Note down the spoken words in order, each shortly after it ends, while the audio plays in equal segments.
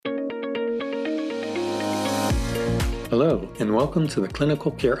Hello, and welcome to the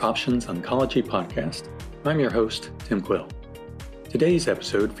Clinical Care Options Oncology Podcast. I'm your host, Tim Quill. Today's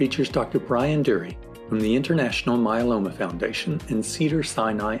episode features Dr. Brian Dury from the International Myeloma Foundation and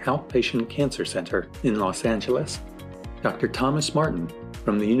Cedars-Sinai Outpatient Cancer Center in Los Angeles, Dr. Thomas Martin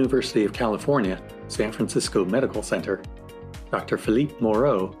from the University of California, San Francisco Medical Center, Dr. Philippe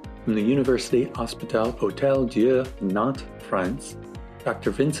Moreau from the University Hospital Hôtel Dieu, Nantes, France,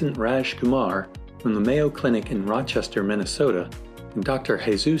 Dr. Vincent Raj Kumar from the Mayo Clinic in Rochester, Minnesota, and Dr.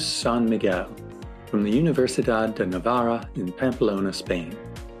 Jesus San Miguel from the Universidad de Navarra in Pamplona, Spain.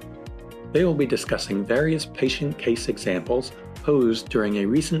 They will be discussing various patient case examples posed during a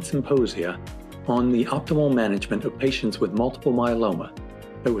recent symposia on the optimal management of patients with multiple myeloma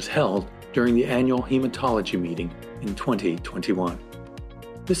that was held during the annual hematology meeting in 2021.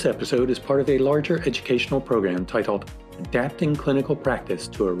 This episode is part of a larger educational program titled Adapting Clinical Practice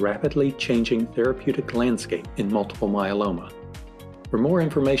to a Rapidly Changing Therapeutic Landscape in Multiple Myeloma. For more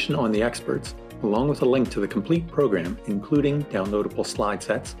information on the experts, along with a link to the complete program, including downloadable slide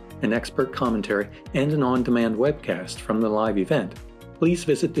sets, an expert commentary, and an on-demand webcast from the live event, please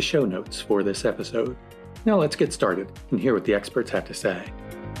visit the show notes for this episode. Now let's get started and hear what the experts have to say.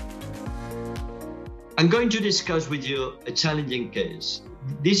 I'm going to discuss with you a challenging case.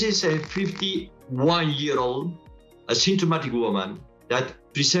 This is a 51-year-old asymptomatic woman that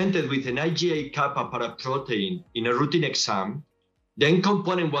presented with an IgA kappa paraprotein in a routine exam. The N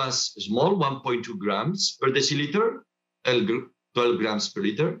component was small, 1.2 grams per deciliter, 12 grams per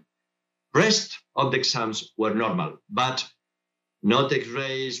liter. Rest of the exams were normal, but no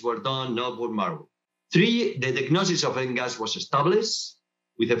X-rays were done, no bone marrow. The diagnosis of NGAS was established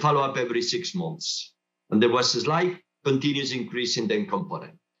with a follow-up every 6 months. And there was a slight continuous increase in the N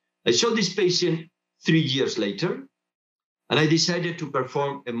component. I saw this patient 3 years later, and I decided to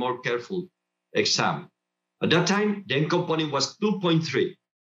perform a more careful exam. At that time, the N component was 2.3.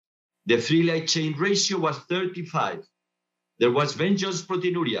 The free light chain ratio was 35. There was venous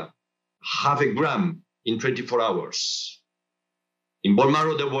proteinuria, 0.5 gram in 24 hours. In bone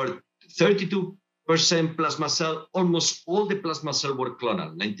marrow, there were 32% plasma cell. Almost all the plasma cells were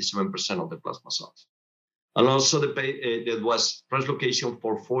clonal, 97% of the plasma cells. And also there was translocation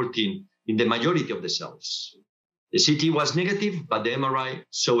for 14 in the majority of the cells. The CT was negative, but the MRI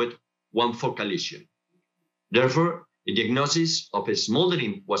showed one focal lesion. Therefore, a diagnosis of a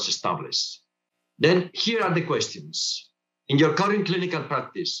smoldering was established. Then here are the questions. In your current clinical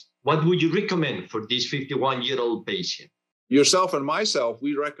practice, what would you recommend for this 51-year-old patient? Yourself and myself,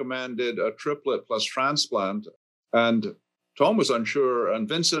 we recommended a triplet plus transplant, and Tom was unsure, and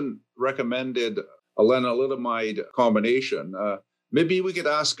Vincent recommended a lenalidomide combination. Maybe we could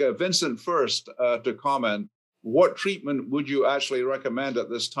ask Vincent first to comment. What treatment would you actually recommend at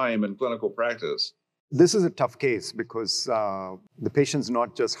this time in clinical practice? This is a tough case because the patient's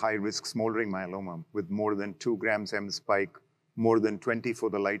not just high-risk smoldering myeloma with more than 2 grams M spike, more than 20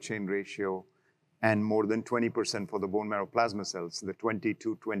 for the light chain ratio, and more than 20% for the bone marrow plasma cells, the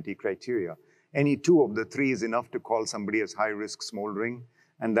 20-20 criteria. Any 2 of the 3 is enough to call somebody as high-risk smoldering,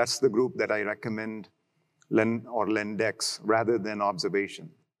 and that's the group that I recommend Len or Lendex rather than observation.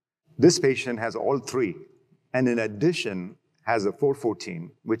 This patient has all 3. And in addition, has a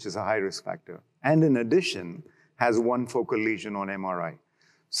 414, which is a high risk factor. And in addition, has 1 focal lesion on MRI.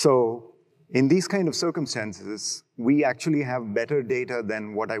 So in these kind of circumstances, we actually have better data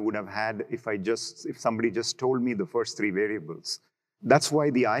than what I would have had if somebody just told me the first 3 variables. That's why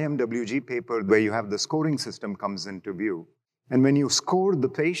the IMWG paper, where you have the scoring system, comes into view. And when you score the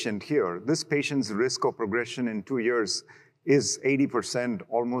patient here, this patient's risk of progression in 2 years is 80%,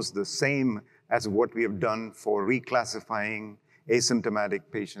 almost the same as what we have done for reclassifying asymptomatic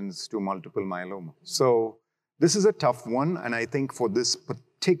patients to multiple myeloma. So this is a tough one, and I think for this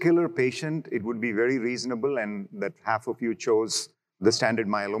particular patient, it would be very reasonable, and that half of you chose the standard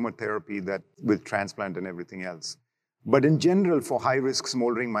myeloma therapy that with transplant and everything else. But in general, for high-risk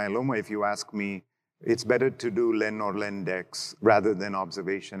smoldering myeloma, if you ask me, it's better to do Len or Lendex rather than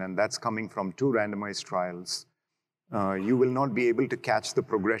observation, and that's coming from 2 randomized trials. You will not be able to catch the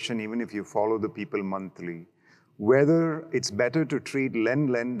progression even if you follow the people monthly. Whether it's better to treat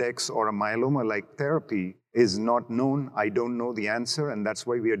Lendex or a myeloma-like therapy is not known. I don't know the answer, and that's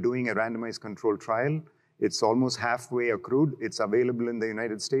why we are doing a randomized controlled trial. It's almost halfway accrued. It's available in the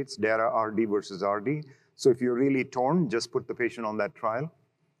United States, DARA-RD versus RD. So if you're really torn, just put the patient on that trial.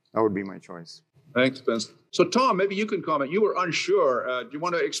 That would be my choice. Thanks, Vince. So Tom, maybe you can comment. You were unsure. Do you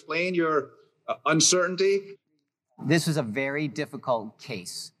want to explain your uncertainty? This was a very difficult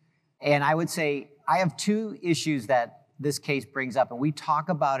case. And I would say I have 2 issues that this case brings up, and we talk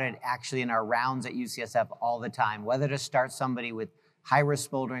about it actually in our rounds at UCSF all the time, whether to start somebody with high-risk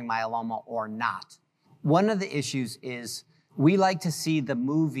smoldering myeloma or not. One of the issues is we like to see the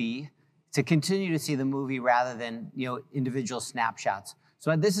movie, to continue to see the movie rather than individual snapshots.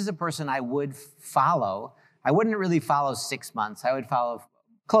 So this is a person I would follow. I wouldn't really follow 6 months. I would follow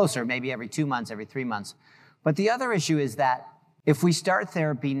closer, maybe every 2 months, every 3 months. But the other issue is that if we start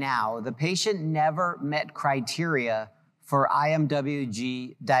therapy now, the patient never met criteria for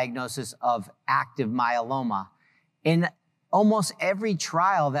IMWG diagnosis of active myeloma. In almost every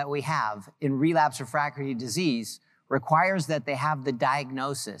trial that we have in relapse refractory disease requires that they have the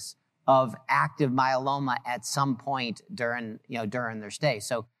diagnosis of active myeloma at some point during their stay.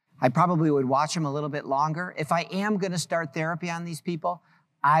 So I probably would watch them a little bit longer. If I am going to start therapy on these people,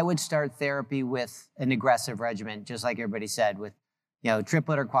 I would start therapy with an aggressive regimen, just like everybody said, with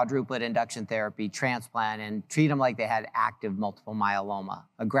triplet or quadruplet induction therapy, transplant, and treat them like they had active multiple myeloma,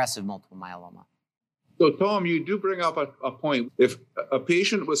 aggressive multiple myeloma. So, Tom, you do bring up a point. If a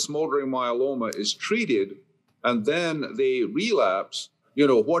patient with smoldering myeloma is treated and then they relapse,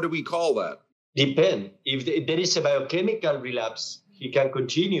 what do we call that? Depend. If there is a biochemical relapse, he can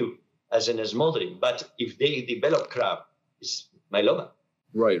continue as a smoldering. But if they develop CRAB, it's myeloma.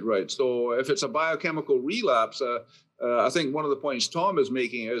 Right. So if it's a biochemical relapse, I think one of the points Tom is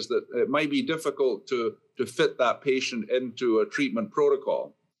making is that it might be difficult to fit that patient into a treatment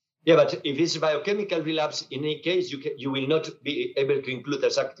protocol. Yeah, but if it's a biochemical relapse, in any case, you will not be able to include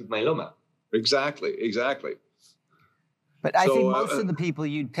as active myeloma. Exactly. But I think most of the people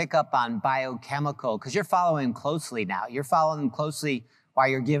you'd pick up on biochemical, because you're following them closely now. You're following them closely while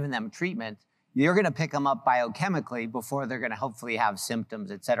you're giving them treatment. You're going to pick them up biochemically before they're going to hopefully have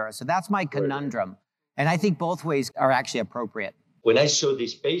symptoms, et cetera. So that's my conundrum. Right. And I think both ways are actually appropriate. When I saw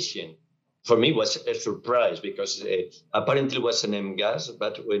this patient, for me was a surprise because apparently it was an MGAS,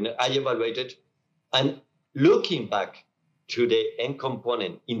 but when I evaluated and looking back to the N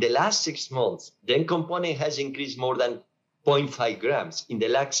component, in the last 6 months, the N component has increased more than 0.5 grams in the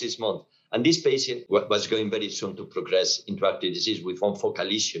last 6 months. And this patient was going very soon to progress into active disease with one focal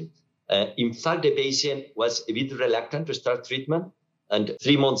lesion. In fact, the patient was a bit reluctant to start treatment. And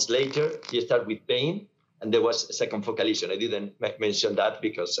 3 months later, he started with pain, and there was a second focal lesion. I didn't mention that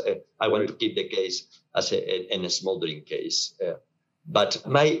because I want to keep the case as a smoldering case. But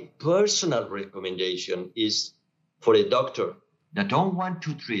my personal recommendation is for a doctor that don't want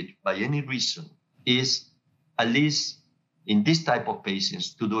to treat by any reason is at least in this type of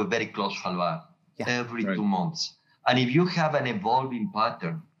patients to do a very close follow-up every 2 months. And if you have an evolving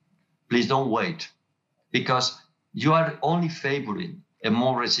pattern, please don't wait, because you are only favoring a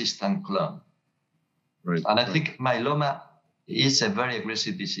more resistant clone. Right. And I think myeloma is a very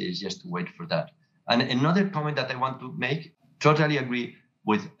aggressive disease, just to wait for that. And another comment that I want to make, totally agree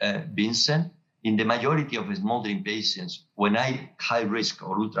with Vincent. In the majority of smoldering patients, when I high risk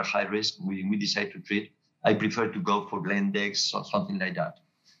or ultra high risk, we decide to treat, I prefer to go for Blendex or something like that.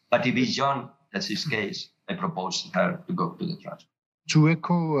 But if it's young, that's his case, I propose her to go to the trial. To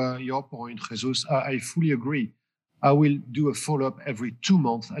echo your point, Jesus, I fully agree. I will do a follow-up every 2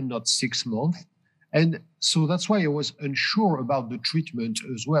 months and not 6 months. And so that's why I was unsure about the treatment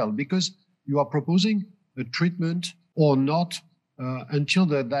as well, because you are proposing a treatment or not until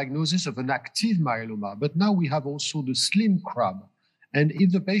the diagnosis of an active myeloma. But now we have also the slim CRAB. And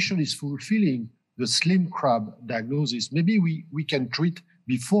if the patient is fulfilling the slim CRAB diagnosis, maybe we can treat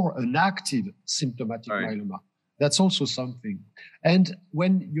before an active symptomatic myeloma. That's also something. And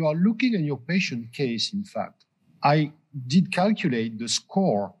when you are looking at your patient case, in fact, I did calculate the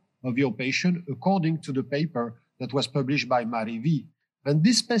score of your patient according to the paper that was published by Marivi. And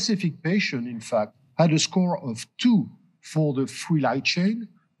this specific patient, in fact, had a score of 2 for the free light chain,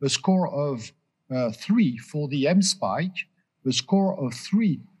 a score of 3 for the M-spike, a score of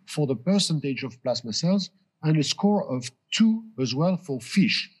 3 for the percentage of plasma cells, and a score of 2 as well for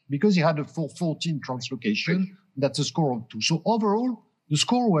FISH, because he had a 414 translocation. That's a score of 2. So overall, the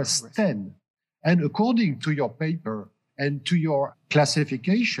score was 10. And according to your paper and to your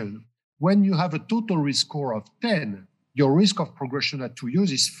classification, when you have a total risk score of 10, your risk of progression at 2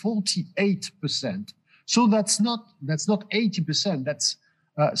 years is 48%. So that's not 80%. That's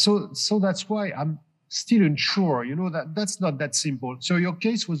so that's why I'm still unsure. That's not that simple. So your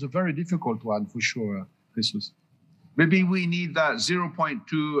case was a very difficult one for sure, Jesus. Maybe we need that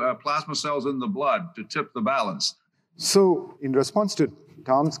 0.2 plasma cells in the blood to tip the balance. So in response to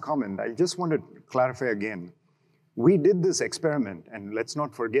Tom's comment, I just want to clarify again. We did this experiment, and let's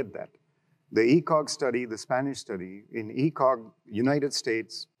not forget that. The ECOG study, the Spanish study, in ECOG, United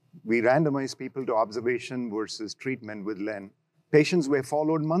States, We randomized people to observation versus treatment with Len. Patients were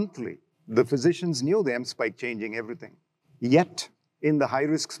followed monthly. The physicians knew the M spike changing everything. Yet, in the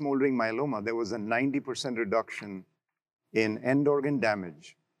high-risk smoldering myeloma, there was a 90% reduction in end organ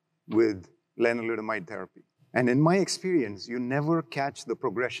damage with lenalidomide therapy. And in my experience, you never catch the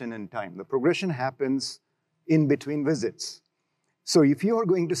progression in time. The progression happens in between visits. So if you are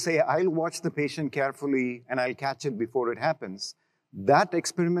going to say, I'll watch the patient carefully and I'll catch it before it happens, that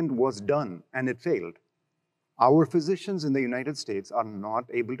experiment was done and it failed. Our physicians in the United States are not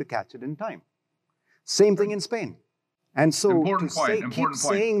able to catch it in time. Same thing in Spain. And so keep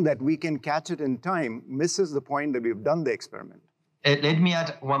saying that we can catch it in time misses the point that we've done the experiment. Let me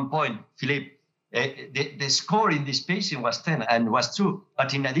add one point, Philippe. The score in this patient was 10 and was true,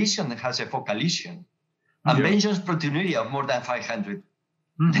 but in addition, it has a focal lesion and Benson's proteinuria of more than 500.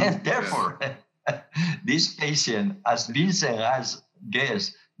 Therefore, this patient, as Vincent has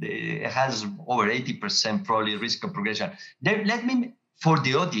guessed, has over 80% probably risk of progression. Let me, for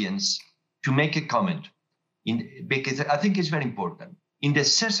the audience, to make a comment, because I think it's very important. In the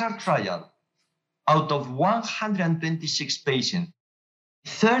CESAR trial, out of 126 patients,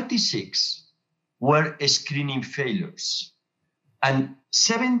 36 were screening failures. And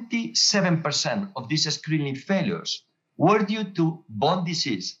 77% of these screening failures were due to bone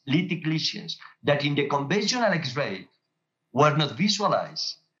disease, lytic lesions, that in the conventional X-ray were not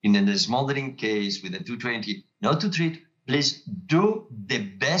visualized. In the smoldering case with the 220, not to treat, please do the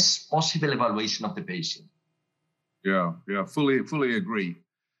best possible evaluation of the patient. Yeah, fully agree.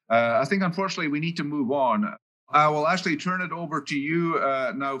 I think, unfortunately, we need to move on. I will actually turn it over to you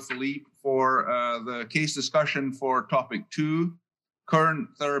now, Philippe, for the case discussion for topic 2, current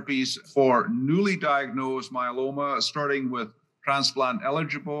therapies for newly diagnosed myeloma, starting with transplant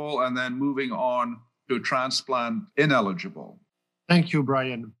eligible and then moving on to transplant ineligible. Thank you,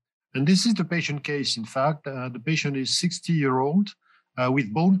 Brian. And this is the patient case, in fact. The patient is 60-year-old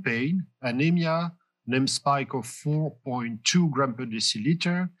with bone pain, anemia, an M spike of 4.2 gram per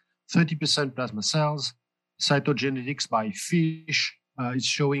deciliter, 30% plasma cells, cytogenetics by FISH is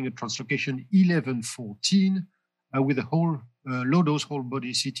showing a translocation 1114 with a low-dose whole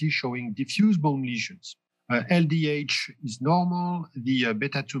body CT showing diffuse bone lesions. LDH is normal. The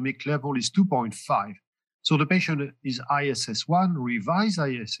beta-2-MYC level is 2.5. So the patient is ISS1, revised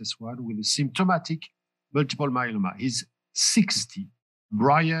ISS1 with a symptomatic multiple myeloma. He's 60.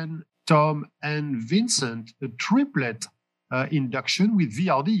 Brian, Tom, and Vincent, a triplet induction with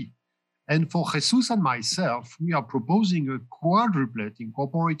VRD. And for Jesus and myself, we are proposing a quadruplet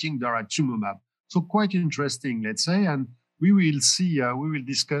incorporating daratumumab. So quite interesting, let's say, and we will see, we will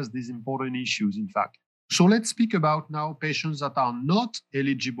discuss these important issues, in fact. So let's speak about now patients that are not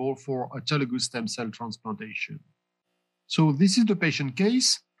eligible for autologous stem cell transplantation. So this is the patient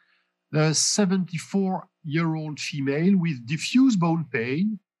case, a 74-year-old female with diffuse bone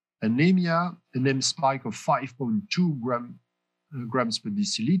pain, anemia, an M spike of 5.2 grams per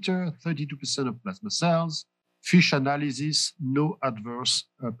deciliter, 32% of plasma cells, FISH analysis, no adverse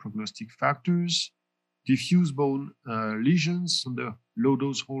prognostic factors, diffuse bone lesions on the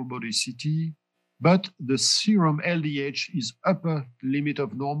low-dose whole body CT, but the serum LDH is upper limit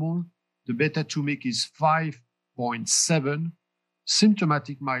of normal. The beta-2-MYC is 5.7,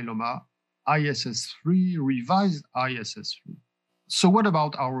 symptomatic myeloma, ISS3, revised ISS3. So what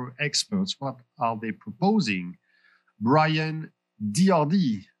about our experts? What are they proposing? Brian,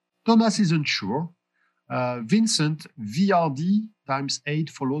 DRD. Thomas is unsure. Vincent, VRD times 8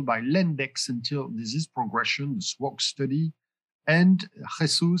 followed by Lendex until disease progression, the SWOG study. And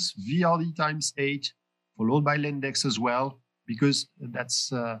Jesus, VRD times 8 followed by Lendex as well, because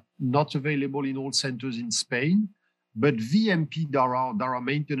that's not available in all centers in Spain. But VMP DARA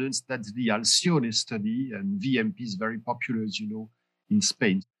maintenance, that's the Alcione study, and VMP is very popular, as you know, in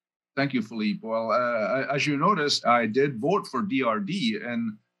Spain. Thank you, Philippe. Well, as you noticed, I did vote for DRD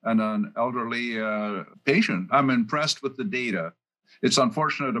in an elderly patient. I'm impressed with the data. It's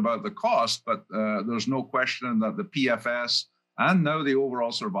unfortunate about the cost, but there's no question that the PFS and now the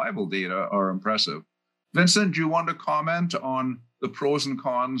overall survival data are impressive. Vincent, do you want to comment on the pros and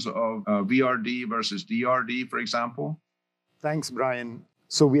cons of VRD versus DRD, for example? Thanks, Brian.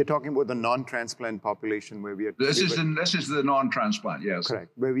 So we are talking about the non-transplant population where we are... This is the non-transplant, yes.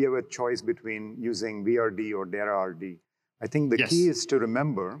 Correct, where we have a choice between using VRD or DARA-RD. I think the key is to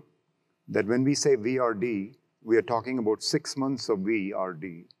remember that when we say VRD, we are talking about 6 months of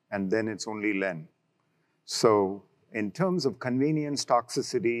VRD, and then it's only Len. So in terms of convenience,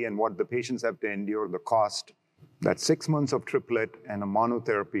 toxicity, and what the patients have to endure, the cost, that's 6 months of triplet and a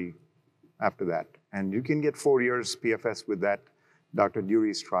monotherapy after that. And you can get 4 years PFS with that. Dr.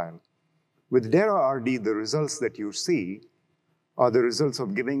 Dury's trial. With DARA-RD, the results that you see are the results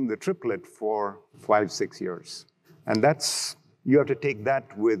of giving the triplet for 5-6 years. And you have to take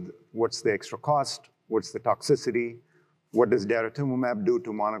that with what's the extra cost, what's the toxicity, what does daratumumab do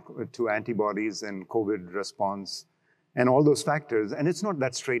to antibodies and COVID response, and all those factors. And it's not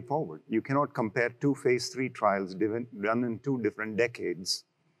that straightforward. You cannot compare 2 phase 3 trials done in 2 different decades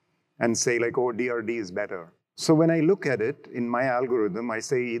and say like, oh, DRD is better. So when I look at it in my algorithm, I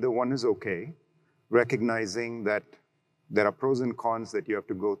say either one is okay, recognizing that there are pros and cons that you have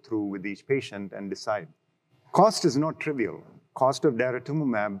to go through with each patient and decide. Cost is not trivial. Cost of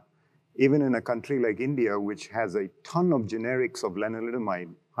daratumumab, even in a country like India, which has a ton of generics of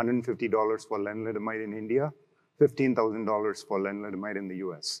lenalidomide, $150 for lenalidomide in India, $15,000 for lenalidomide in the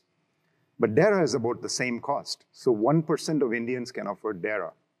US. But DARA is about the same cost. So 1% of Indians can afford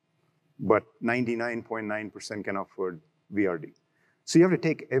DARA, but 99.9% can afford VRD. So you have to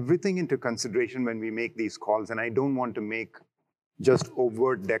take everything into consideration when we make these calls, and I don't want to make just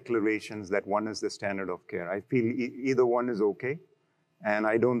overt declarations that one is the standard of care. I feel either one is okay, and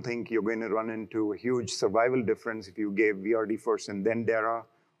I don't think you're going to run into a huge survival difference if you gave VRD first and then DARA,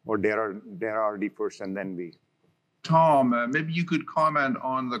 or DARA-RD first and then V. Tom, maybe you could comment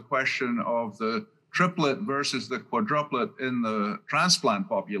on the question of the triplet versus the quadruplet in the transplant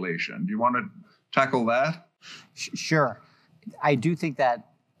population. Do you want to tackle that? Sure. I do think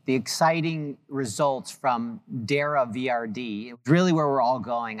that the exciting results from DARA VRD is really where we're all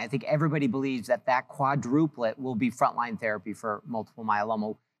going. I think everybody believes that quadruplet will be frontline therapy for multiple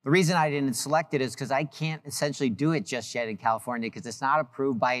myeloma. The reason I didn't select it is because I can't essentially do it just yet in California because it's not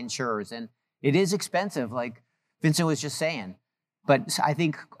approved by insurers. And it is expensive, like Vincent was just saying. But I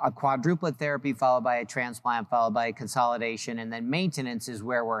think a quadruplet therapy followed by a transplant, followed by a consolidation, and then maintenance is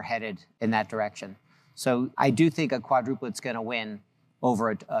where we're headed in that direction. So I do think a quadruplet's going to win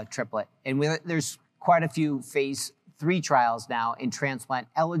over a triplet. And there's quite a few phase 3 trials now in transplant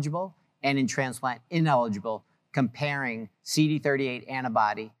eligible and in transplant ineligible, comparing CD38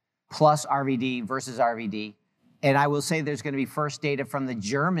 antibody plus RVD versus RVD. And I will say there's going to be first data from the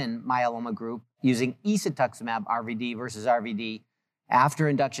German myeloma group using isatuximab RVD versus RVD after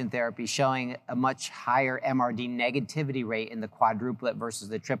induction therapy, showing a much higher MRD negativity rate in the quadruplet versus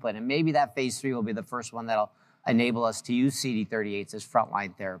the triplet. And maybe that phase 3 will be the first one that'll enable us to use CD38s as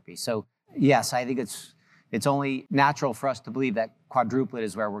frontline therapy. So yes, I think it's only natural for us to believe that quadruplet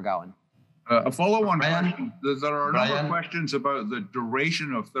is where we're going. A follow-on question. There are a number of questions about the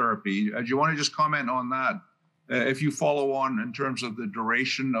duration of therapy. Do you want to just comment on that? If you follow on in terms of the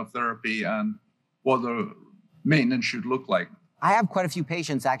duration of therapy and what the maintenance should look like. I have quite a few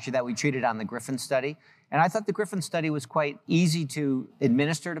patients actually that we treated on the Griffin study. And I thought the Griffin study was quite easy to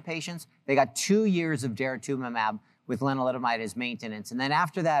administer to patients. They got 2 years of daratumumab with lenalidomide as maintenance. And then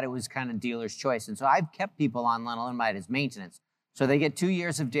after that, it was kind of dealer's choice. And so I've kept people on lenalidomide as maintenance. So they get 2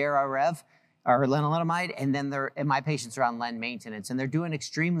 years of Dara-Rev or lenalidomide, and then my patients are on len maintenance, and they're doing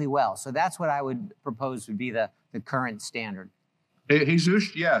extremely well. So that's what I would propose would be the current standard. Hey,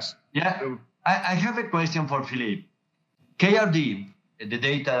 Jesus, yes. Yeah, I have a question for Philippe. KRD, the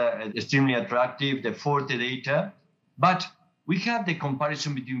data is extremely attractive, the Forte data, but we have the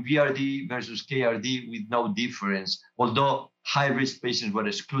comparison between VRD versus KRD with no difference, although high-risk patients were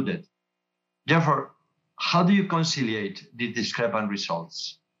excluded. Therefore, how do you conciliate the discrepant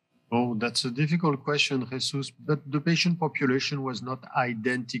results? Oh, that's a difficult question, Jesus, but the patient population was not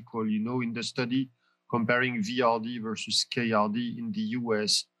identical. In the study comparing VRD versus KRD in the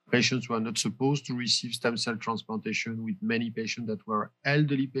US, patients were not supposed to receive stem cell transplantation, with many patients that were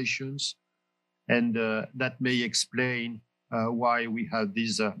elderly patients. And that may explain why we have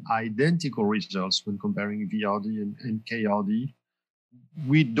these identical results when comparing VRD and KRD.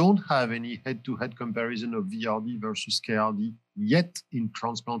 We don't have any head-to-head comparison of VRD versus KRD yet in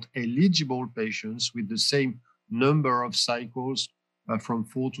transplant-eligible patients with the same number of cycles from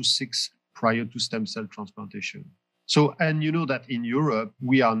 4 to 6 prior to stem cell transplantation. So, and you know that in Europe,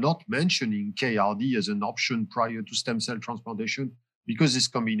 we are not mentioning KRD as an option prior to stem cell transplantation because this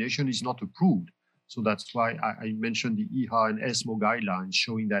combination is not approved. So that's why I mentioned the EHA and ESMO guidelines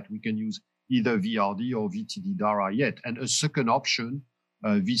showing that we can use either VRD or VTD DARA yet, and a second option,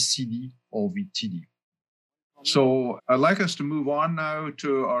 VCD or VTD. So I'd like us to move on now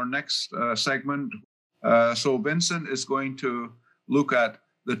to our next segment. So Vincent is going to look at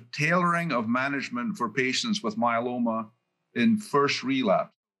the tailoring of management for patients with myeloma in first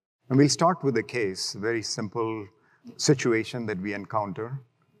relapse. And we'll start with a case, very simple situation that we encounter.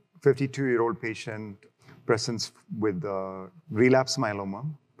 52-year-old patient presents with relapse myeloma,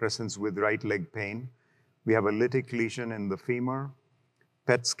 presents with right leg pain. We have a lytic lesion in the femur,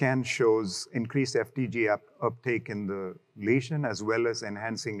 PET scan shows increased FDG uptake in the lesion as well as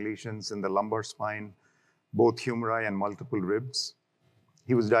enhancing lesions in the lumbar spine, both humeri and multiple ribs.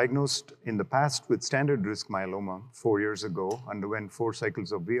 He was diagnosed in the past with standard risk myeloma 4 years ago, underwent 4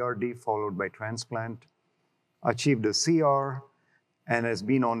 cycles of VRD followed by transplant, achieved a CR, and has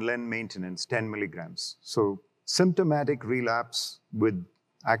been on len maintenance, 10 milligrams. So symptomatic relapse with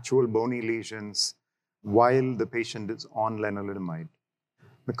actual bony lesions while the patient is on lenalidomide.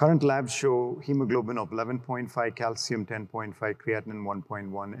 The current labs show hemoglobin of 11.5, calcium 10.5, creatinine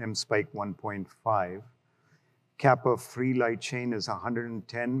 1.1, M-spike 1.5. Kappa free light chain is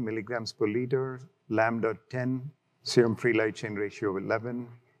 110 milligrams per liter, lambda 10, serum free light chain ratio of 11,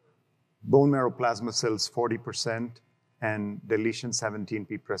 bone marrow plasma cells 40%, and deletion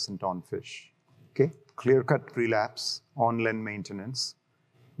 17p present on FISH. Okay, clear-cut relapse on len maintenance.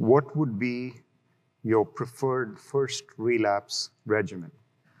 What would be your preferred first relapse regimen?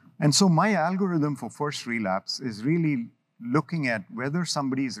 And so my algorithm for first relapse is really looking at whether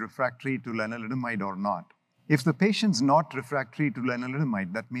somebody is refractory to lenalidomide or not. If the patient's not refractory to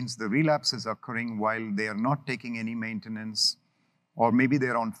lenalidomide, that means the relapse is occurring while they are not taking any maintenance, or maybe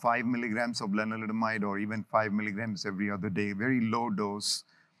they're on 5 milligrams of lenalidomide or even 5 milligrams every other day, very low dose,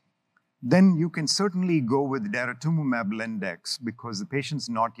 then you can certainly go with daratumumab lendex because the patient's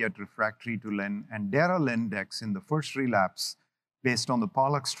not yet refractory to len, and dara-lendex in the first relapse based on the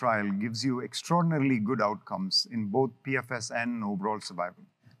Pollux trial gives you extraordinarily good outcomes in both PFS and overall survival.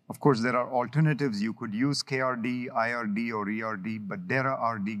 Of course, there are alternatives. You could use KRD, IRD, or ERD, but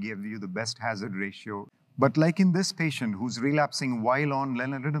DARA-RD gives you the best hazard ratio. But like in this patient who's relapsing while on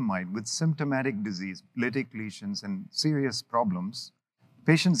lenalidomide with symptomatic disease, lytic lesions, and serious problems,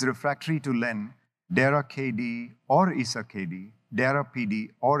 patients refractory to len, DARA-KD or ISA-KD, DARA-PD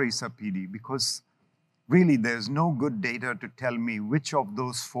or ISA-PD, because really there's no good data to tell me which of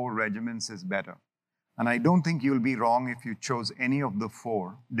those 4 regimens is better. And I don't think you'll be wrong if you chose any of the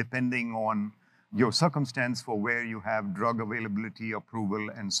 4, depending on your circumstance for where you have drug availability, approval,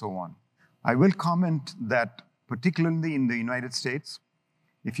 and so on. I will comment that particularly in the United States,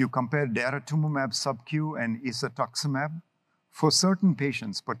 if you compare daratumumab sub-Q and isatuximab, for certain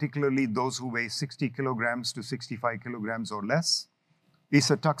patients, particularly those who weigh 60 kilograms to 65 kilograms or less,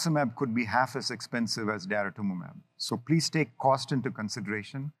 isatuximab could be half as expensive as daratumumab. So please take cost into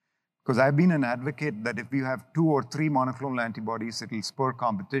consideration, because I've been an advocate that if you have 2 or 3 monoclonal antibodies, it will spur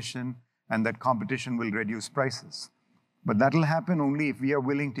competition, and that competition will reduce prices. But that'll happen only if we are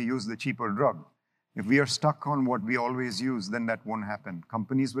willing to use the cheaper drug. If we are stuck on what we always use, then that won't happen.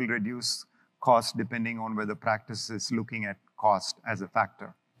 Companies will reduce cost depending on whether practice is looking at cost as a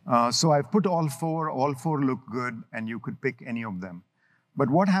factor. So I've put all 4 look good, and you could pick any of them. But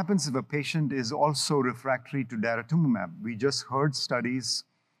what happens if a patient is also refractory to daratumumab? We just heard studies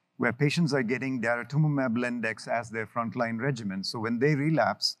where patients are getting daratumumab lendex as their frontline regimen. So when they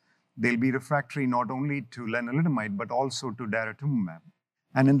relapse, they'll be refractory not only to lenalidomide, but also to daratumumab.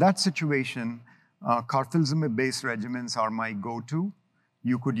 And in that situation, carfilzomib-based regimens are my go-to.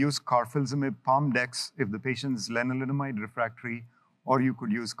 You could use carfilzomib Pomdex if the patient is lenalidomide refractory, or you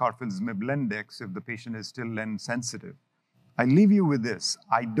could use carfilzomib lendex if the patient is still len sensitive. I leave you with this.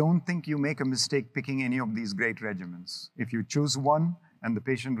 I don't think you make a mistake picking any of these great regimens. If you choose one and the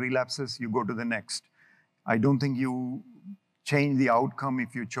patient relapses, you go to the next. I don't think you change the outcome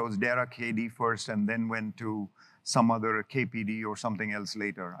if you chose DARA-KD first and then went to some other KPD or something else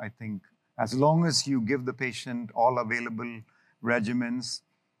later. I think as long as you give the patient all available regimens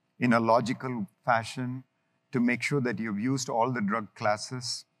in a logical fashion to make sure that you've used all the drug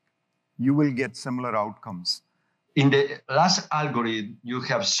classes, you will get similar outcomes. In the last algorithm, you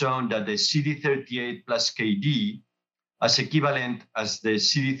have shown that the CD38 plus KD is equivalent as the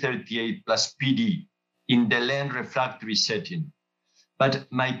CD38 plus PD in the len refractory setting.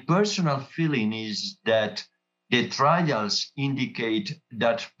 But my personal feeling is that the trials indicate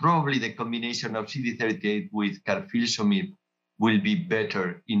that probably the combination of CD38 with carfilzomib will be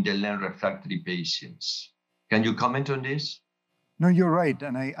better in the len refractory patients. Can you comment on this? No, you're right.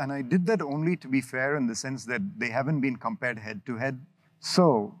 And I did that only to be fair in the sense that they haven't been compared head to head.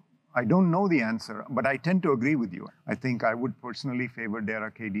 So I don't know the answer, but I tend to agree with you. I think I would personally favor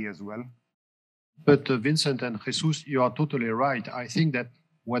DARA-KD as well. But Vincent and Jesus, you are totally right. I think that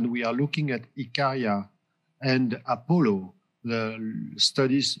when we are looking at ICARIA and Apollo, the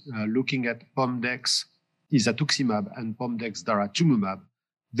studies looking at Pomdex isatuximab and Pomdex daratumumab,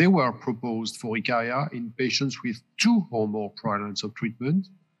 they were proposed for ICARIA in patients with 2 or more prior lines of treatment.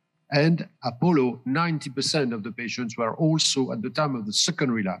 And Apollo, 90% of the patients were also at the time of the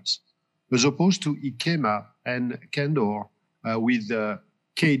second relapse, as opposed to IKEMA and Candor with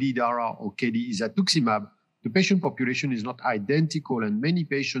KD-DARA or KD-isatuximab, the patient population is not identical, and many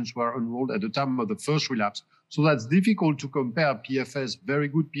patients were enrolled at the time of the first relapse. So that's difficult to compare PFS, very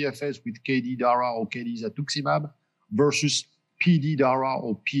good PFS with KD-DARA or KD-isatuximab versus PD-DARA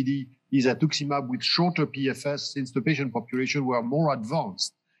or PD-isatuximab with shorter PFS, since the patient population were more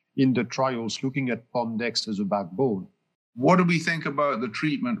advanced in the trials looking at PomDex as a backbone. What do we think about the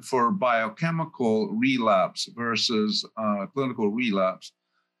treatment for biochemical relapse versus clinical relapse?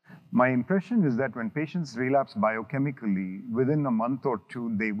 My impression is that when patients relapse biochemically, within a month or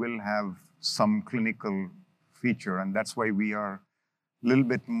two, they will have some clinical feature, and that's why we are a little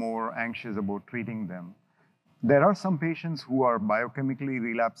bit more anxious about treating them. There are some patients who are biochemically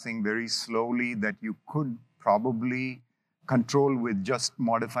relapsing very slowly that you could probably control with just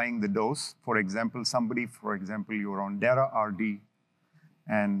modifying the dose. For example, you're on DARA-RD,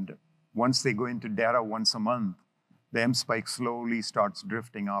 and once they go into DARA once a month, the M spike slowly starts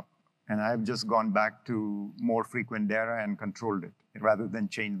drifting up. And I've just gone back to more frequent DARA and controlled it rather than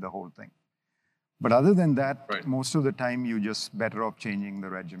change the whole thing. But other than that, Right. Most of the time, you're just better off changing the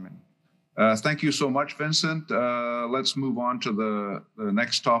regimen. Thank you so much, Vincent. Let's move on to the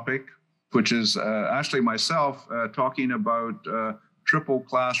next topic, which is Ashley myself talking about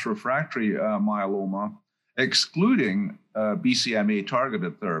triple-class refractory myeloma, excluding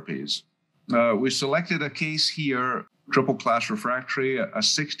BCMA-targeted therapies. We selected a case here, triple-class refractory, a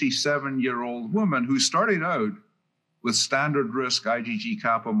 67-year-old woman who started out with standard-risk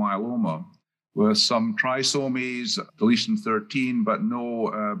IgG-kappa myeloma with some trisomies, deletion 13, but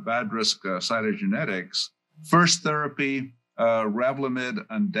no bad-risk cytogenetics. First therapy, Revlimid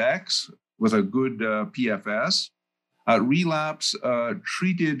and Dex with a good PFS. At relapse,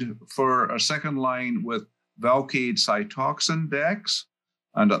 treated for a second line with Velcade Cytoxan Dex,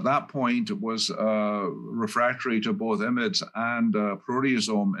 and at that point it was refractory to both IMiDs and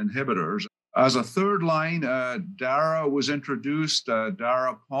proteasome inhibitors. As a third line, DARA was introduced,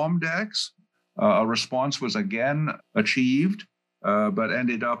 DARA-PomDex. A response was again achieved, but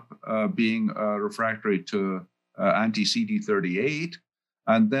ended up being refractory to anti-CD38.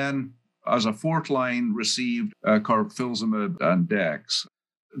 And then as a fourth line, received carfilzomib and Dex.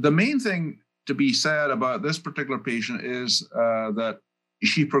 The main thing to be said about this particular patient is that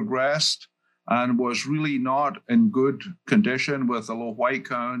she progressed and was really not in good condition with a low white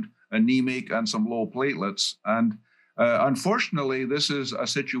count, anemic, and some low platelets. And unfortunately, this is a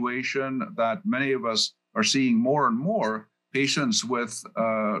situation that many of us are seeing more and more, patients with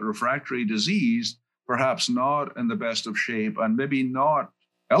refractory disease, perhaps not in the best of shape and maybe not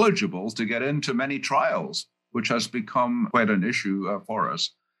eligible to get into many trials, which has become quite an issue for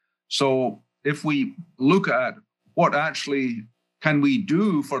us. So if we look at what actually can we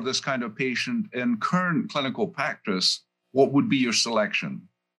do for this kind of patient in current clinical practice, what would be your selection?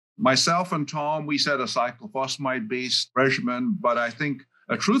 Myself and Tom, we said a cyclophosphamide-based regimen, but I think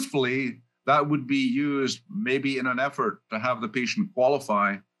truthfully, that would be used maybe in an effort to have the patient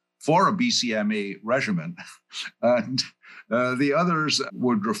qualify for a BCMA regimen. And the others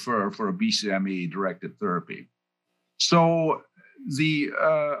would refer for a BCMA-directed therapy. So the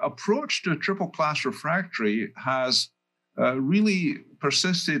approach to triple-class refractory has really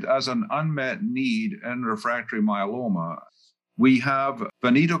persisted as an unmet need in refractory myeloma. We have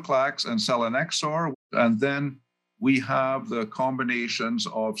venetoclax and selinexor, and then we have the combinations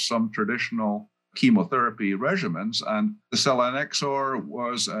of some traditional chemotherapy regimens. And the selinexor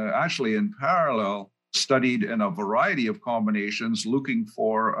was actually in parallel studied in a variety of combinations, looking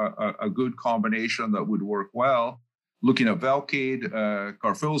for a good combination that would work well, looking at Velcade,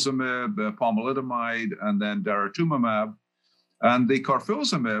 carfilzomib, pomalidomide, and then daratumumab. And the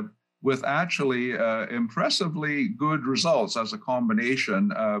carfilzomib with actually impressively good results as a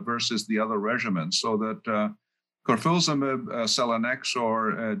combination versus the other regimens, so that carfilzomib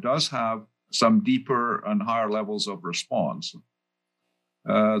selinexor does have some deeper and higher levels of response.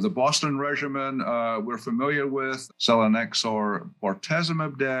 The Boston regimen we're familiar with, selinexor,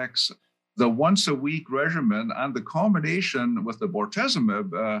 bortezomib Dex. The once-a-week regimen and the combination with the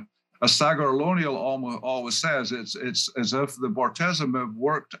bortezomib, as Sagar Lonial always says, it's as if the bortezomib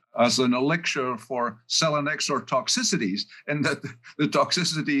worked as an elixir for selinexor toxicities, and that the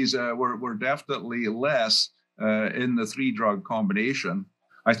toxicities were definitely less in the three-drug combination.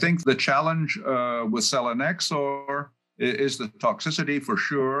 I think the challenge with selinexor is the toxicity for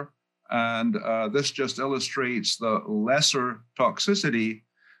sure, and this just illustrates the lesser toxicity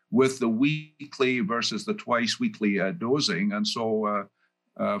with the weekly versus the twice-weekly dosing. And so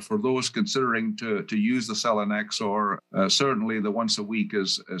for those considering to use the selinexor, certainly the once a week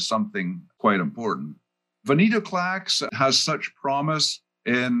is something quite important. Venetoclax has such promise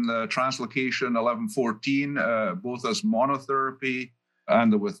in translocation 1114, both as monotherapy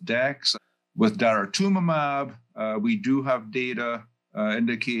and with Dex. With daratumumab, we do have data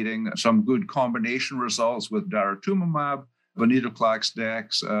indicating some good combination results with daratumumab, venetoclax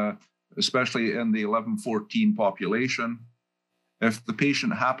Dex, especially in the 1114 population. If the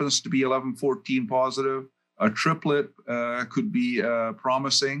patient happens to be 1114 positive, a triplet could be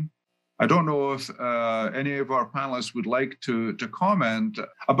promising. I don't know if any of our panelists would like to comment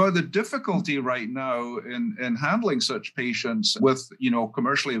about the difficulty right now in handling such patients with,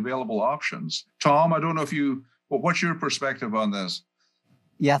 commercially available options. Tom, I don't know what's your perspective on this?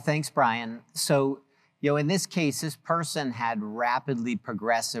 Yeah, thanks, Brian. So, in this case, this person had rapidly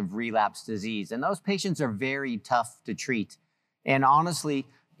progressive relapse disease, and those patients are very tough to treat. And honestly,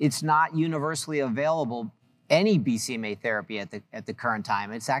 it's not universally available, any BCMA therapy at the current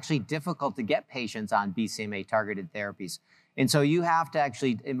time. It's actually difficult to get patients on BCMA-targeted therapies. And so you have to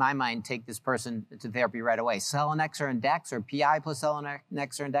actually, in my mind, take this person to therapy right away. Selinexor and Dex, or PI plus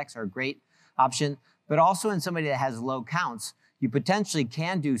Selinexor and Dex, are a great option. But also in somebody that has low counts, you potentially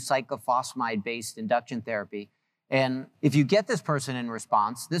can do cyclophosphamide-based induction therapy. And if you get this person in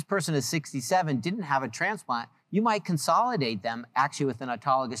response, this person is 67, didn't have a transplant, you might consolidate them actually with an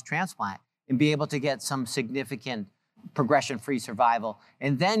autologous transplant and be able to get some significant progression-free survival,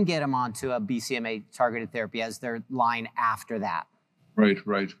 and then get them onto a BCMA-targeted therapy as their line after that.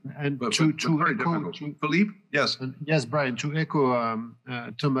 Right. And but to very echo, difficult. Philippe? Yes. Yes, Brian, to echo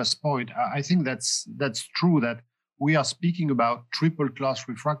Thomas' point, I think that's true that we are speaking about triple-class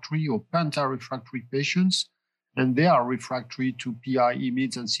refractory or penta-refractory patients, and they are refractory to PI,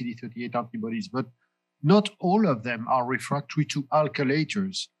 IMiDs, and CD38 antibodies. But not all of them are refractory to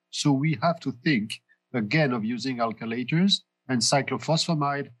alkylators. So we have to think, again, of using alkylators, and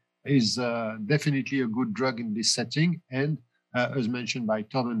cyclophosphamide is definitely a good drug in this setting. And as mentioned by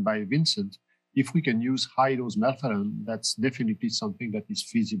Tom and by Vincent, if we can use high-dose melphalan, that's definitely something that is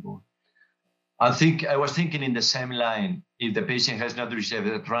feasible. I was thinking in the same line. If the patient has not received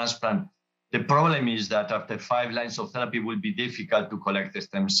a transplant, the problem is that after 5 lines of therapy, it will be difficult to collect the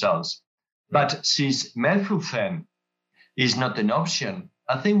stem cells. But since melphalan is not an option,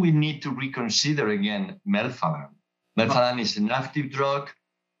 I think we need to reconsider again melphalan. Melphalan is an active drug,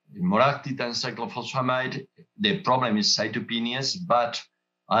 more active than cyclophosphamide. The problem is cytopenias, but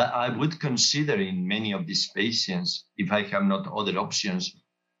I would consider in many of these patients, if I have not other options,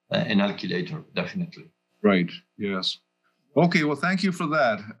 an alkylator, definitely. Right, yes. Okay, well, thank you for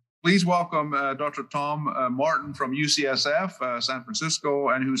that. Please welcome Dr. Tom Martin from UCSF, San Francisco,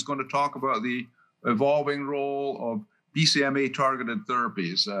 and who's going to talk about the evolving role of BCMA-targeted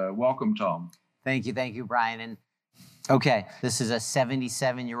therapies. Welcome, Tom. Thank you, Brian. And okay, this is a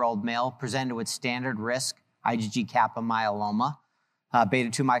 77-year-old male presented with standard risk IgG kappa myeloma.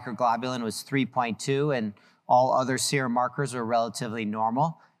 Beta-2 microglobulin was 3.2, and all other serum markers are relatively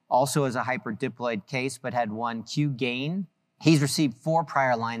normal. Also is a hyperdiploid case, but had 1 Q gain. He's received 4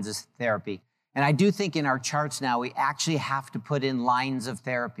 prior lines of therapy. And I do think in our charts now, we actually have to put in lines of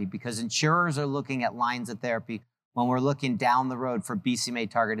therapy, because insurers are looking at lines of therapy when we're looking down the road for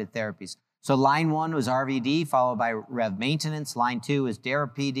BCMA-targeted therapies. So line 1 was RVD, followed by Rev maintenance. Line 2 is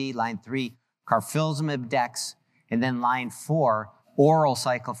DARA-PD. Line 3, carfilzomib Dex. And then line 4, oral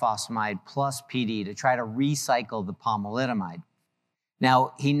cyclophosphamide plus PD to try to recycle the pomalidomide.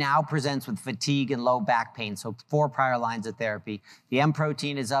 Now, he now presents with fatigue and low back pain, so 4 prior lines of therapy. The M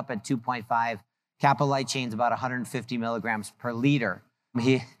protein is up at 2.5. Kappa light chain is about 150 milligrams per liter.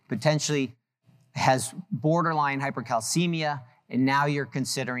 He potentially has borderline hypercalcemia, and now you're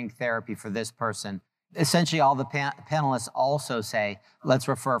considering therapy for this person. Essentially, all the panelists also say, let's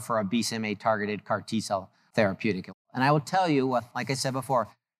refer for a BCMA-targeted CAR T-cell therapeutic. And I will tell you, like I said before,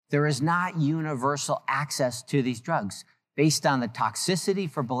 there is not universal access to these drugs. Based on the toxicity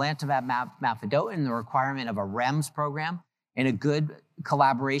for belantamab mafodotin, the requirement of a REMS program, and a good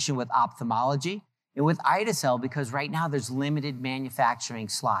collaboration with ophthalmology, and with ide-cel, because right now there's limited manufacturing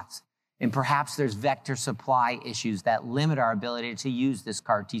slots, and perhaps there's vector supply issues that limit our ability to use this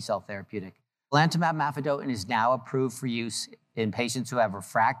CAR T-cell therapeutic. Belantamab mafodotin is now approved for use in patients who have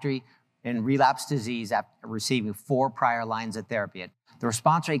refractory and relapsed disease after receiving 4 prior lines of therapy. The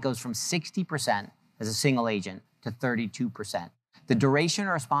response rate goes from 60% as a single agent to 32%. The duration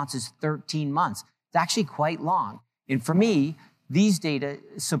of response is 13 months. It's actually quite long. And for me, these data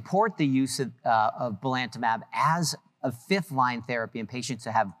support the use of belantamab as a 5th-line therapy in patients who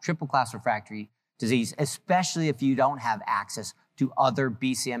have triple-class refractory disease, especially if you don't have access to other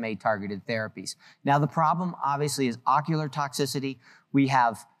BCMA-targeted therapies. Now, the problem, obviously, is ocular toxicity. We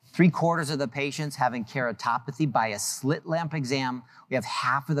have 3/4 of the patients having keratopathy by a slit lamp exam. We have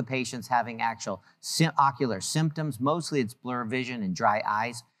half of the patients having actual ocular symptoms. Mostly it's blur vision and dry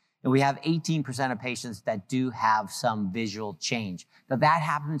eyes. And we have 18% of patients that do have some visual change. Now that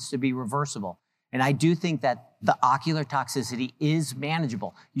happens to be reversible. And I do think that the ocular toxicity is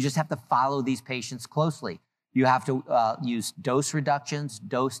manageable. You just have to follow these patients closely. You have to use dose reductions,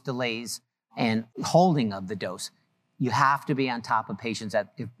 dose delays, and holding of the dose. You have to be on top of patients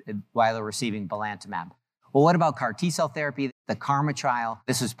while they're receiving belantamab. Well, what about CAR T-cell therapy? The KarMMa trial,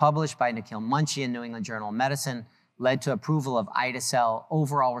 this was published by Nikhil Munshi in New England Journal of Medicine, led to approval of ide-cel,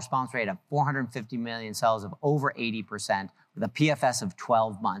 overall response rate of 450 million cells of over 80%, with a PFS of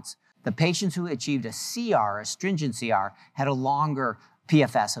 12 months. The patients who achieved a CR, a stringent CR, had a longer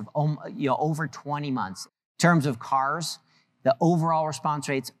PFS of over 20 months. In terms of CARs, the overall response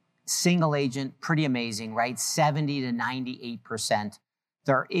rates, single agent, pretty amazing, right? 70 to 98%.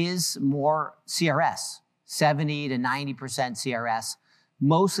 There is more CRS, 70 to 90% CRS,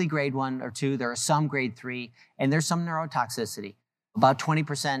 mostly grade 1 or 2. There are some grade 3, and there's some neurotoxicity, about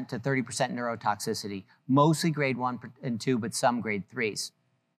 20% to 30% neurotoxicity, mostly grade 1 and 2, but some grade 3s.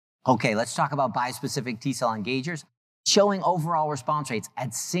 Okay, let's talk about bispecific T-cell engagers, showing overall response rates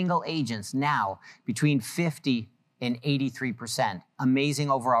at single agents now between 50 and 83%.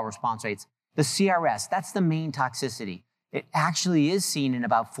 Amazing overall response rates. The CRS, that's the main toxicity. It actually is seen in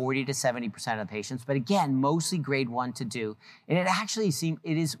about 40 to 70% of patients, but again, mostly grade 1 to 2. And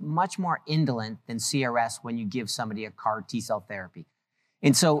it is much more indolent than CRS when you give somebody a CAR T-cell therapy.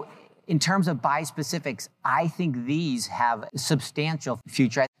 And so in terms of bispecifics, I think these have a substantial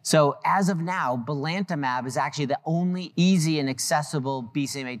future. So as of now, belantamab is actually the only easy and accessible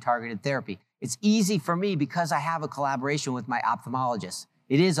BCMA-targeted therapy. It's easy for me because I have a collaboration with my ophthalmologist.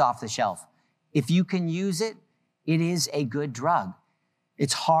 It is off the shelf. If you can use it, it is a good drug.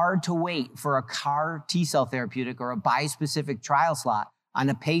 It's hard to wait for a CAR T-cell therapeutic or a bispecific trial slot on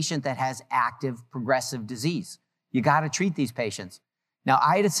a patient that has active progressive disease. You got to treat these patients. Now,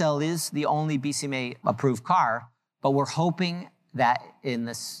 ide-cel is the only BCMA-approved CAR, but we're hoping that in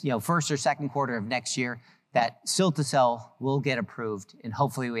this first or second quarter of next year, that cilta-cel will get approved, and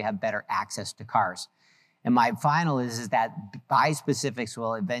hopefully we have better access to CARs. And my final is that bispecifics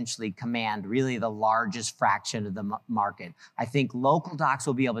will eventually command really the largest fraction of the market. I think local docs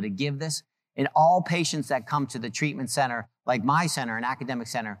will be able to give this, and all patients that come to the treatment center, like my center, an academic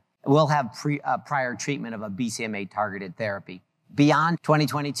center, will have prior treatment of a BCMA-targeted therapy. Beyond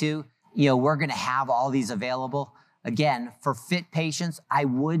 2022, we're going to have all these available. Again, for fit patients, I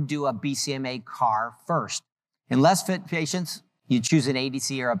would do a BCMA CAR first. In less fit patients, you choose an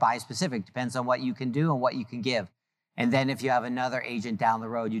ADC or a bispecific, depends on what you can do and what you can give. And then if you have another agent down the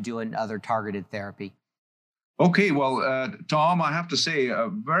road, you do another targeted therapy. Okay, well, Tom, I have to say, a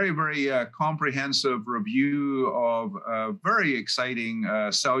very, very comprehensive review of very exciting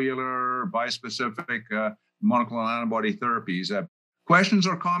cellular, bispecific, monoclonal antibody therapies. Questions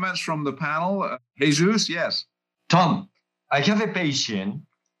or comments from the panel? Jesus, yes. Tom, I have a patient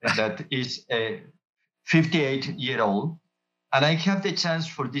that is a 58-year-old, and I have the chance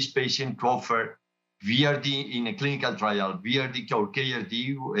for this patient to offer VRD in a clinical trial, VRD or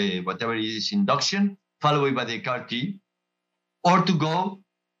KRD, whatever it is, induction, followed by the CAR T, or to go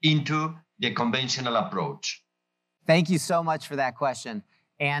into the conventional approach. Thank you so much for that question.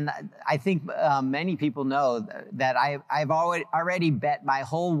 And I think many people know that I've already bet my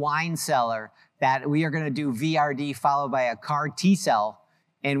whole wine cellar that we are going to do VRD followed by a CAR T-cell,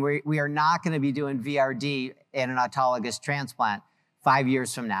 and we are not going to be doing VRD in an autologous transplant 5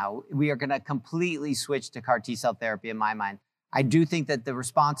 years from now. We are going to completely switch to CAR T-cell therapy in my mind. I do think that the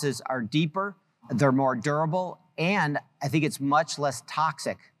responses are deeper, they're more durable, and I think it's much less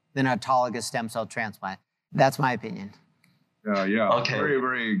toxic than autologous stem cell transplant. That's my opinion. Yeah. Okay. Very,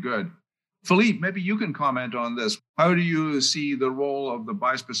 very good. Philippe, maybe you can comment on this. How do you see the role of the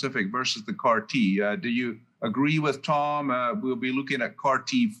bispecific versus the CAR T? Do you agree with Tom? We'll be looking at CAR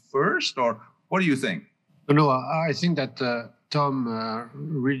T first, or what do you think? No, I think that Tom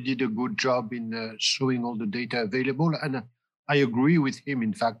really did a good job in showing all the data available, and I agree with him.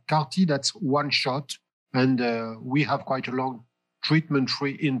 In fact, CAR T, that's one shot, and we have quite a long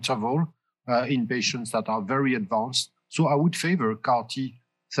treatment-free interval in patients that are very advanced. So I would favor CAR T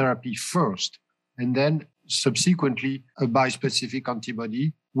therapy first, and then subsequently a bispecific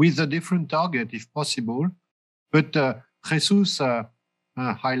antibody with a different target if possible. But Jesus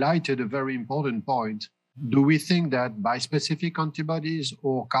highlighted a very important point. Do we think that bispecific antibodies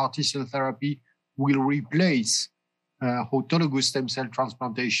or CAR T-cell therapy will replace autologous stem cell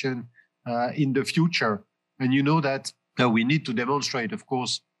transplantation in the future? And you know that we need to demonstrate, of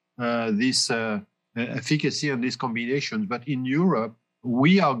course, this efficacy and these combinations. But in Europe,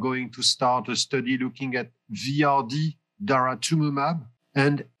 we are going to start a study looking at VRd daratumumab,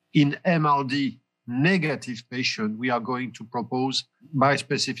 and in MRD negative patient, we are going to propose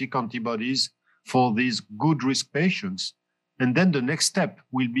bispecific antibodies for these good risk patients. And then the next step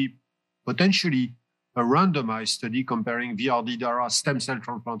will be potentially a randomized study comparing VRd dara stem cell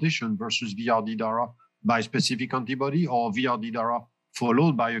transplantation versus VRd dara bispecific antibody, or VRd dara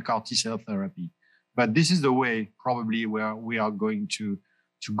followed by a CAR T-cell therapy. But this is the way probably where we are going to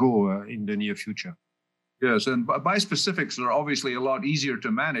go in the near future. Yes, and bispecifics are obviously a lot easier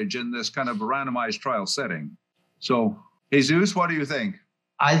to manage in this kind of randomized trial setting. So, Jesus, what do you think?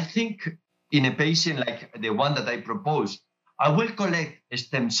 I think in a patient like the one that I proposed, I will collect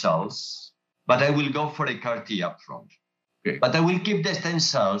stem cells, but I will go for a CAR T upfront. Okay. But I will keep the stem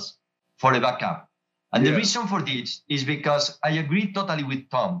cells for a backup. And the reason for this is because I agree totally with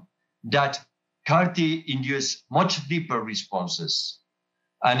Tom that CAR T induces much deeper responses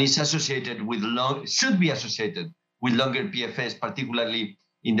and is associated with should be associated with longer PFS, particularly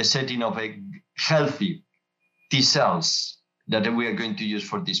in the setting of a healthy T cells that we are going to use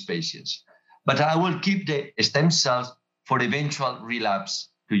for these patients. But I will keep the stem cells for eventual relapse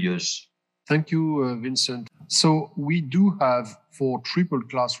to use. Thank you, Vincent. So we do have for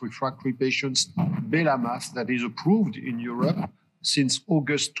triple-class refractory patients belamaf that is approved in Europe since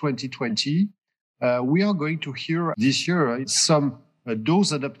August 2020. We are going to hear this year some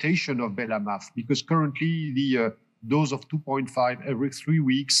dose adaptation of belamaf, because currently the dose of 2.5 every 3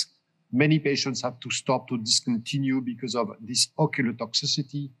 weeks, many patients have to stop, to discontinue because of this ocular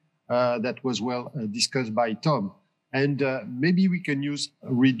toxicity that was well discussed by Tom. And maybe we can use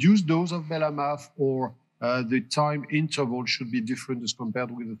a reduced dose of belamaf, or the time interval should be different as compared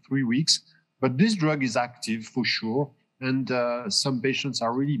with the 3 weeks. But this drug is active for sure, and some patients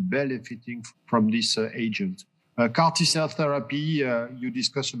are really benefiting from this agent. CAR T-cell therapy, you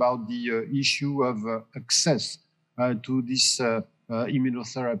discussed about the issue of access to this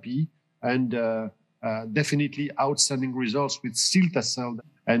immunotherapy, and definitely outstanding results with cilta-cel,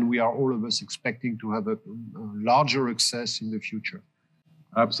 and we are all of us expecting to have a larger access in the future.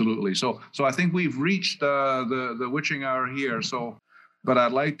 Absolutely. So I think we've reached the witching hour here. But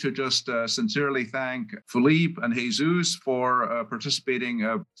I'd like to just sincerely thank Philippe and Jesus for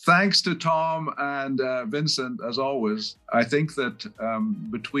participating. Thanks to Tom and Vincent, as always. I think that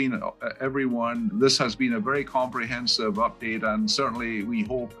between everyone, this has been a very comprehensive update, and certainly we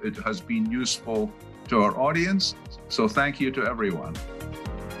hope it has been useful to our audience. So thank you to everyone.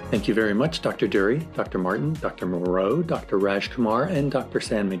 Thank you very much, Dr. Dury, Dr. Martin, Dr. Moreau, Dr. Rajkumar, and Dr.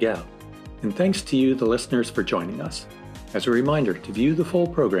 San Miguel. And thanks to you, the listeners, for joining us. As a reminder, to view the full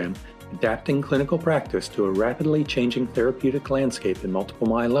program, Adapting Clinical Practice to a Rapidly Changing Therapeutic Landscape in Multiple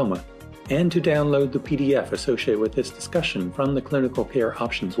Myeloma, and to download the PDF associated with this discussion from the Clinical Care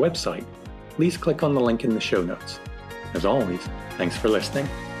Options website, please click on the link in the show notes. As always, thanks for listening.